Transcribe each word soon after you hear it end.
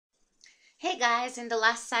Hey guys, in the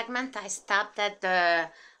last segment, I stopped at the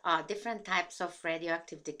different types of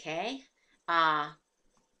radioactive decay, uh,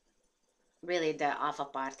 really the alpha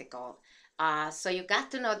particle. So you got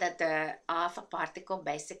to know that the alpha particle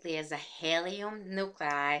basically is a helium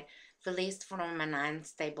nuclei released from an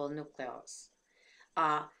unstable nucleus.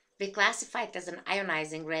 Uh, we classify it as an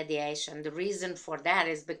ionizing radiation. The reason for that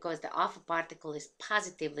is because the alpha particle is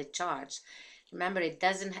positively charged. Remember,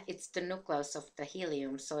 it's the nucleus of the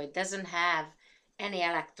helium, so it doesn't have any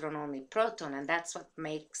electron, only proton, and that's what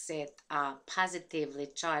makes it positively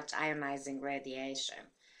charged ionizing radiation.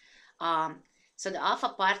 Um, so the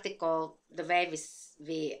alpha particle, the way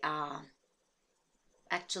we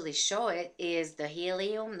actually show it is the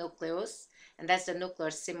helium nucleus, and that's the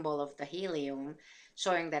nuclear symbol of the helium,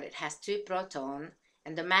 showing that it has two protons,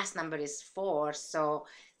 and the mass number is 4. So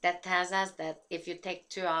that tells us that if you take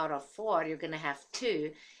 2 out of 4, you're going to have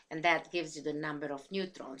 2, and that gives you the number of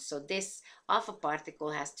neutrons. So this alpha particle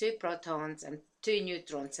has 2 protons and 2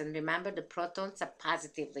 neutrons, and remember, the protons are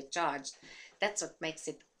positively charged. That's what makes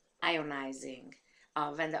it ionizing.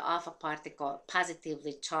 When the alpha particle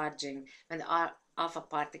positively charging, when the alpha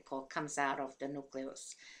particle comes out of the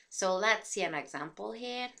nucleus. So let's see an example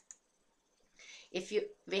here.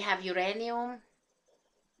 We have uranium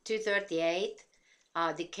 238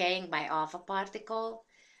 decaying by alpha particle,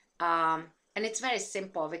 and it's very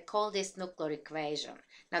simple. We call this nuclear equation.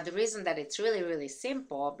 Now the reason that it's really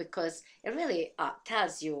simple, because it really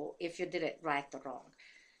tells you if you did it right or wrong.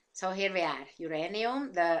 So here we are,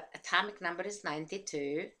 uranium, the atomic number is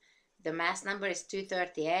 92, the mass number is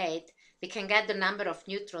 238. We can get the number of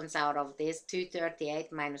neutrons out of this,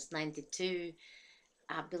 238 minus 92.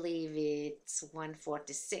 I believe it's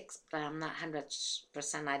 146, but I'm not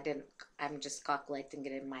 100%. I'm just calculating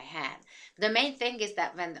it in my head. The main thing is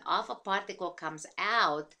that when the alpha particle comes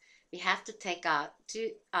out, we have to take out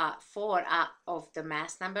 4 out of the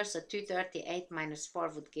mass number. So 238 minus 4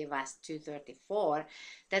 would give us 234.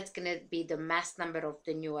 That's going to be the mass number of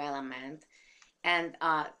the new element. And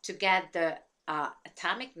to get the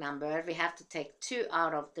atomic number, we have to take 2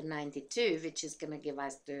 out of the 92, which is going to give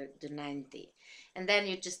us the 90. And then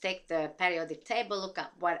you just take the periodic table, look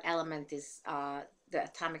up what element is the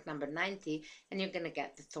atomic number 90, and you're going to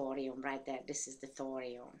get the thorium right there. This is the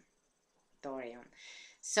thorium.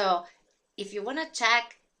 So if you want to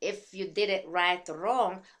check if you did it right or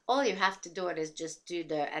wrong, all you have to do is just do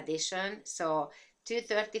the addition. So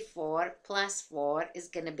 234 plus 4 is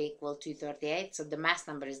going to be equal to 238. So the mass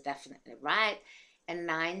number is definitely right. And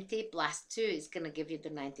 90 plus 2 is going to give you the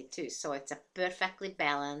 92. So it's a perfectly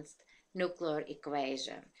balanced nuclear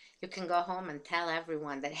equation. You can go home and tell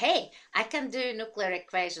everyone that, hey, I can do nuclear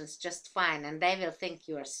equations just fine. And they will think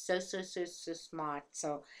you are so smart.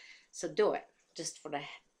 So do it just for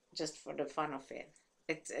the fun of it.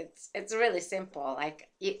 It's really simple. Like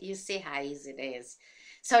you see how easy it is.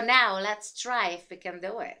 So now let's try if we can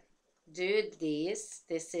do it. Do this.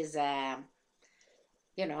 This is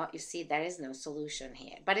you see there is no solution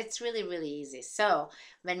here, but it's really easy. So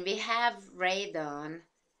when we have radon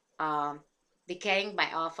decaying by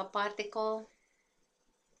alpha particle,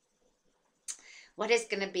 what is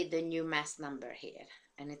going to be the new mass number here?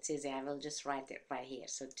 And it's easy. I will just write it right here.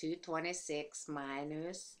 So 226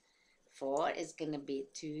 minus 4 is going to be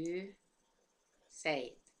 22.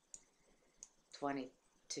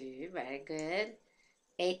 Very good.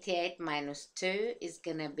 88 minus 2 is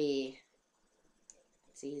going to be,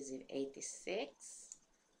 it's easy, 86.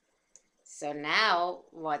 So now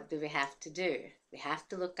what do we have to do? We have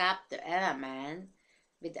to look up the element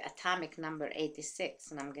with the atomic number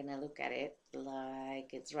 86. And I'm going to look at it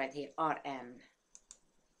like it's right here, Rn.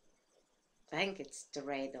 I think it's the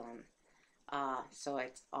radon. So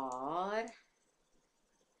it's R,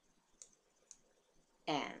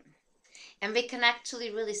 N. And we can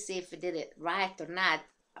actually really see if we did it right or not,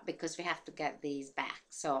 because we have to get these back.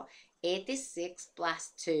 So 86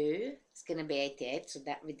 plus 2 is going to be 88, so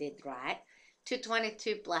that we did right.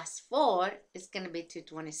 222 plus 4 is going to be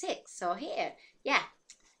 226. So here, yeah,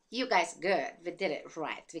 you guys good. We did it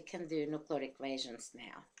right. We can do nuclear equations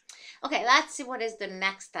now. Okay, let's see what is the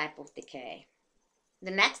next type of decay. The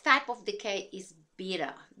next type of decay is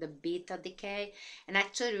beta, the beta decay. And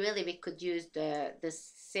actually, really, we could use the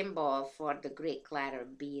symbol for the Greek letter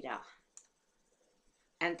beta.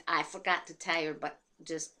 And I forgot to tell you, but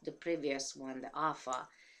just the previous one, the alpha,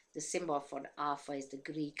 the symbol for the alpha is the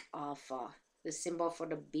Greek alpha. The symbol for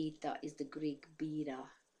the beta is the Greek beta.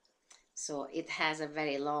 So it has a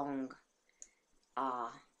very long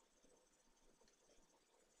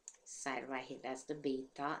side right here. That's the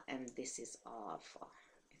beta, and this is alpha.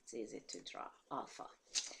 It's easy to draw alpha.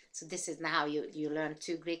 So this is now you learn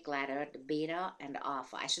two Greek letters, the beta and the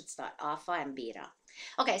alpha. I should start alpha and beta.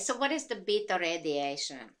 Okay, so what is the beta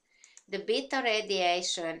radiation? The beta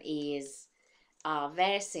radiation is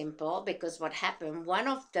very simple, because what happened, one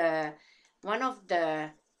of the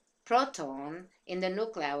proton in the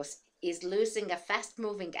nucleus is losing a fast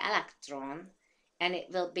moving electron, and it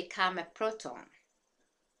will become a proton.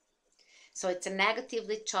 So it's a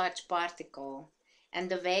negatively charged particle, and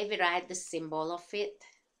the way we write the symbol of it,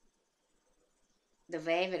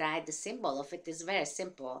 is very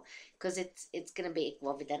simple, because it's going to be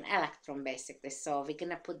equal with an electron basically. So we're going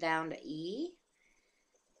to put down the E.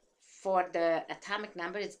 For the atomic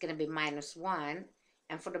number, it's going to be -1,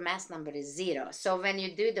 and for the mass number is 0. So when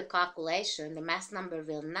you do the calculation, the mass number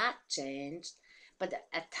will not change, but the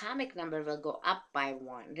atomic number will go up by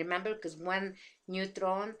 1. Remember, because one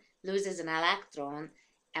neutron loses an electron,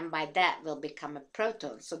 and by that will become a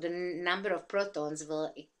proton. So the number of protons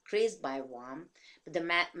will increase by 1, but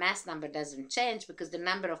the mass number doesn't change, because the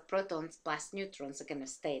number of protons plus neutrons are going to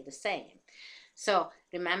stay the same. So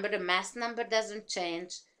remember, the mass number doesn't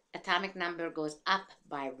change, atomic number goes up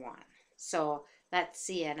by 1. So let's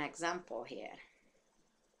see an example here.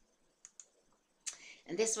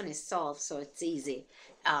 And this one is solved, so it's easy.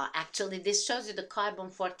 Actually, this shows you the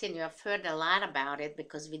carbon-14. You have heard a lot about it,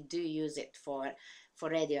 because we do use it for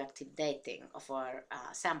radioactive dating of our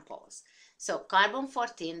samples. So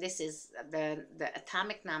carbon-14, this is the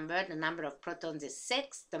atomic number. The number of protons is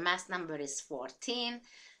 6. The mass number is 14.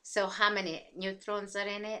 So how many neutrons are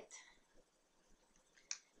in it?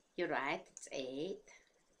 You're right, it's 8.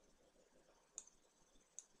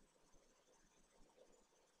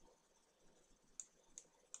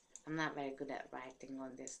 I'm not very good at writing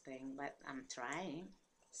on this thing, but I'm trying.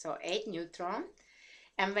 So 8 neutron.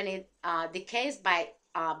 And when it decays by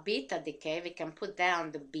beta decay, we can put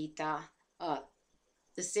down the beta,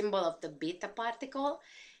 the symbol of the beta particle,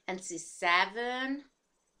 and see 7.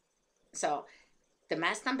 So the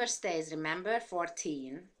mass number stays, remember,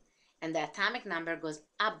 14. And the atomic number goes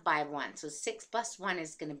up by 1. So 6 plus 1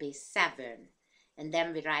 is going to be 7. And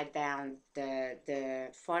then we write down the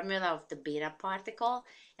formula of the beta particle,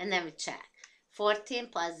 and then we check. 14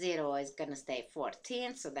 plus 0 is going to stay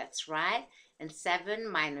 14, so that's right. And 7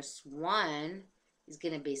 minus 1 is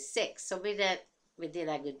going to be 6. So we did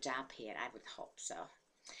a good job here, I would hope so.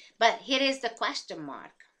 But here is the question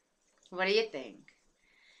mark. What do you think?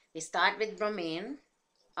 We start with bromine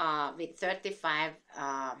with 35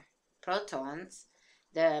 protons.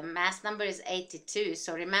 The mass number is 82.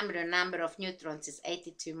 So remember, the number of neutrons is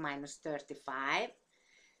 82 minus 35.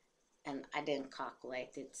 And I didn't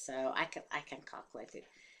calculate it, so I can calculate it.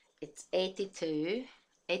 It's 82.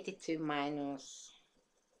 82 minus,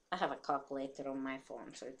 I have a calculator on my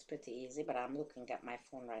phone, so it's pretty easy, but I'm looking at my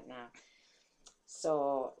phone right now.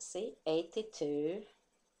 So see, 82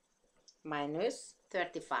 minus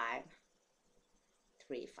 35.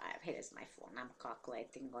 35. Here is my phone. I'm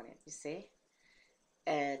calculating on it, you see.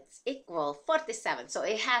 It's equal 47. So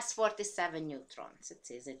it has 47 neutrons. It's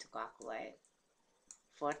easy to calculate.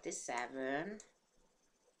 47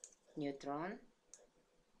 neutron.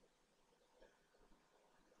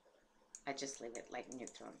 I just leave it like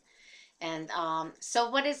neutron. And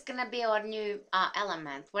so what is going to be our new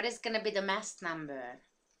element? What is going to be the mass number?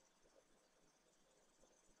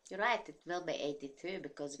 You're right, it will be 82,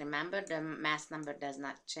 because remember, the mass number does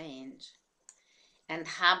not change. And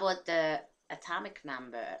how about the atomic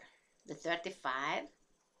number? The 35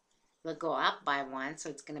 will go up by 1, so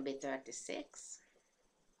it's going to be 36.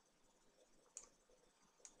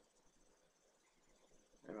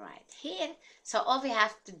 Right here. So all we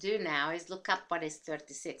have to do now is look up what is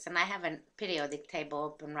 36. And I have a periodic table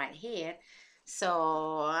open right here.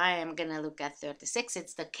 So I am going to look at 36.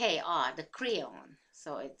 It's the Kr, the creon.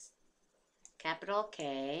 So it's capital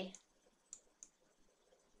K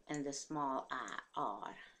and the small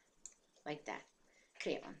r, like that,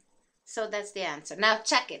 creon. So that's the answer. Now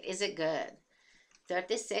check it. Is it good?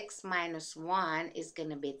 36 minus 1 is going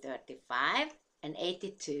to be 35, and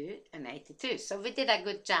 82 and 82. So we did a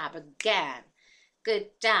good job again.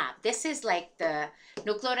 Good job. This is like the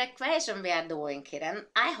nuclear equation we are doing here, and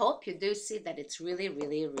I hope you do see that it's really,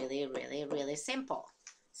 really, really, really, really simple.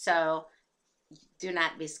 So do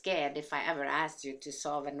not be scared if I ever ask you to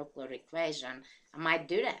solve a nuclear equation. I might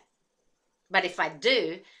do that. But if I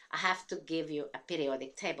do, I have to give you a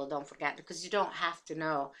periodic table. Don't forget, because you don't have to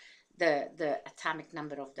know the atomic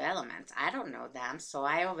number of the elements. I don't know them, so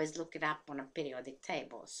I always look it up on a periodic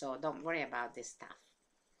table. So don't worry about this stuff.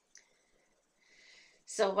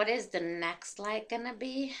 So what is the next slide gonna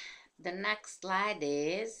be? The next slide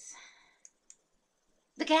is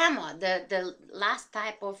The gamma, the last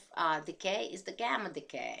type of decay is the gamma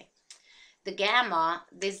decay. The gamma,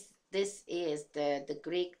 this is the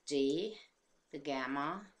Greek G, the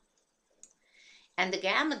gamma. And the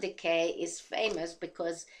gamma decay is famous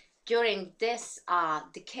because during this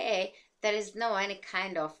decay, there is no any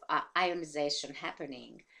kind of ionization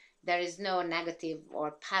happening. There is no negative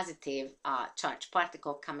or positive charge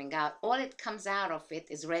particle coming out. All it comes out of it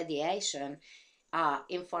is radiation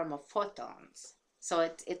in form of photons. So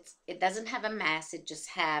it doesn't have a mass, it just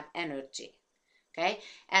have energy. Okay,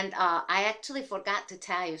 and I actually forgot to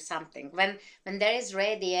tell you something. When there is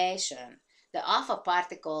radiation, the alpha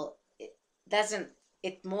particle doesn't,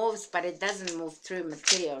 it moves, but it doesn't move through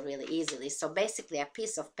material really easily. So basically, a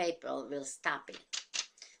piece of paper will stop it.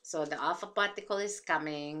 So the alpha particle is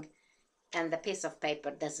coming, and the piece of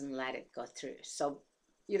paper doesn't let it go through. So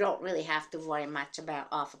you don't really have to worry much about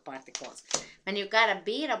alpha particles. When you got a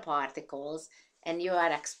beta particles and you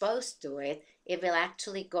are exposed to it, it will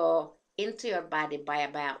actually go into your body by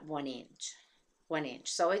about 1 inch. 1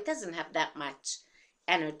 inch. So it doesn't have that much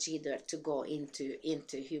energy there to go into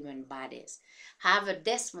human bodies. However,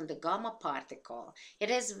 this one, the gamma particle, it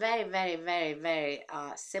is very, very, very, very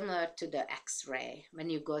similar to the X-ray. When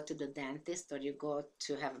you go to the dentist or you go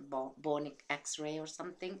to have a bone X-ray or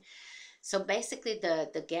something. So basically,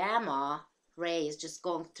 the gamma ray is just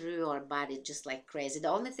going through our body just like crazy. The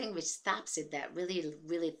only thing which stops it, that really,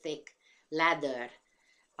 really thick leather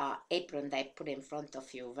apron they put in front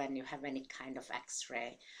of you when you have any kind of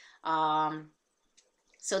X-ray.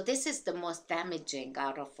 So this is the most damaging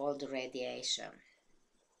out of all the radiation.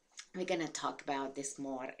 We're going to talk about this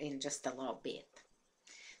more in just a little bit.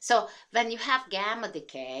 So when you have gamma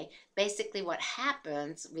decay, basically what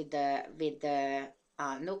happens with the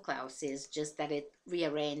nucleus is just that it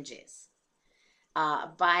rearranges.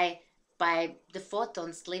 By the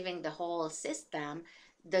photons leaving the whole system,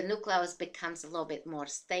 the nucleus becomes a little bit more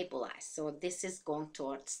stabilized. So this is going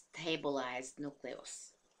towards stabilized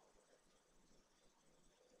nucleus.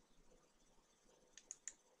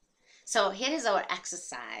 So here is our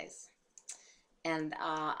exercise, and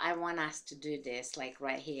I want us to do this like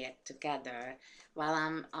right here together. While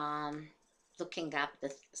I'm looking up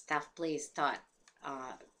the stuff, please start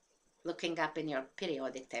looking up in your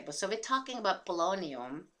periodic table. So we're talking about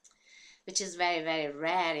polonium, which is very, very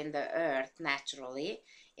rare in the earth naturally.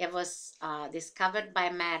 It was discovered by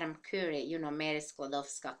Madame Curie, you know, Mary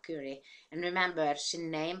Skłodowska-Curie. And remember, she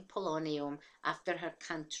named polonium after her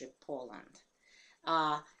country, Poland.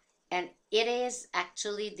 And it is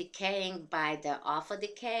actually decaying by the alpha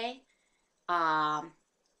decay.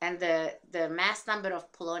 And the mass number of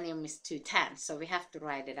polonium is 210. So we have to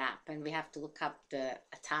write it up, and we have to look up the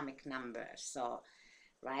atomic number. So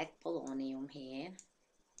write polonium here.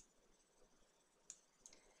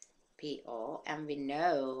 PO, and we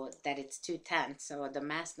know that it's 210, so the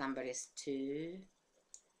mass number is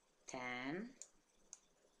 210.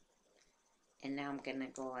 And now I'm gonna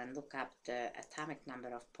go and look up the atomic number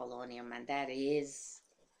of polonium, and that is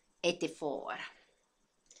 84.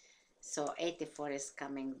 So 84 is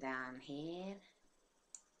coming down here.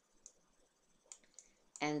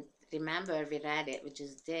 And remember, we read it, we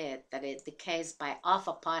just did, that it decays by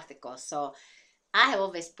alpha particles. So I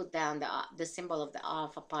always put down the symbol of the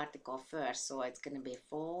alpha particle first. So it's going to be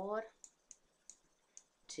 4,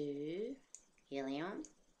 2, helium.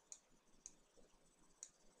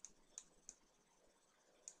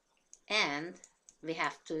 And we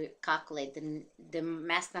have to calculate the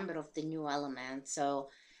mass number of the new element. So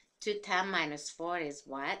 210 minus 4 is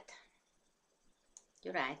what?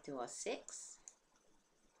 You're right, 206.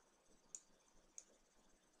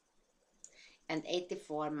 And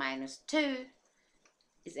 84 minus 2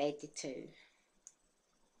 is 82.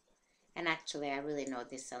 And actually I really know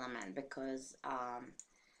this element because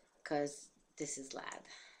this is lead.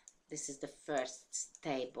 This is the first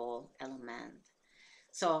stable element.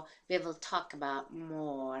 So we will talk about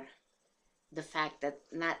more the fact that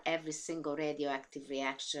not every single radioactive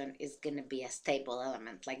reaction is going to be a stable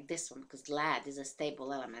element like this one, because lead is a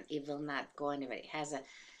stable element. It will not go anywhere. It has a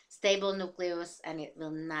stable nucleus and it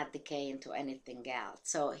will not decay into anything else.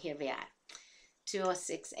 So here we are.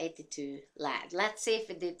 206, 82, lead. Let's see if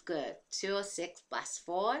it did good. 206 plus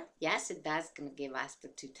 4. Yes, it does. Going to give us the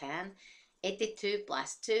 210. 82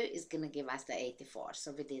 plus 2 is going to give us the 84.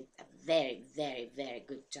 So we did a very, very, very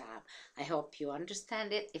good job. I hope you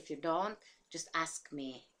understand it. If you don't, just ask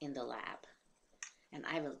me in the lab. And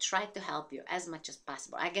I will try to help you as much as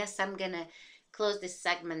possible. I guess I'm going to close this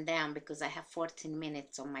segment down because I have 14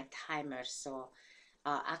 minutes on my timer. So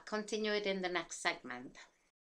I'll continue it in the next segment.